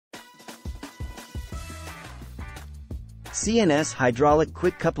CNS hydraulic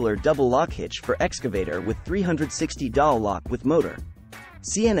quick coupler double lock hitch for excavator with 360° lock with motor.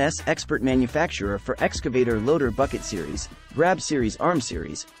 CNS expert manufacturer for excavator loader bucket series, grab series arm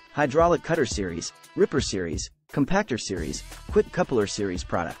series, hydraulic cutter series, ripper series, compactor series, quick coupler series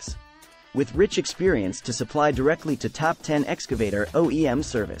products. With rich experience to supply directly to top 10 excavator OEM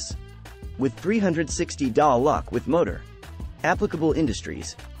service. With 360° lock with motor. Applicable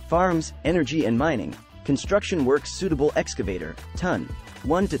industries: farms, energy and mining, construction works. Suitable excavator, ton,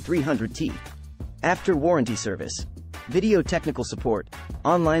 1 to 300 T. After warranty service. Video technical support,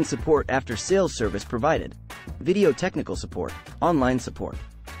 online support. After sales service provided. Video technical support, online support.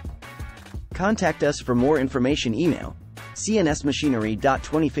 Contact us for more information. Email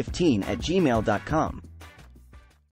cnsmachinery.2015@gmail.com.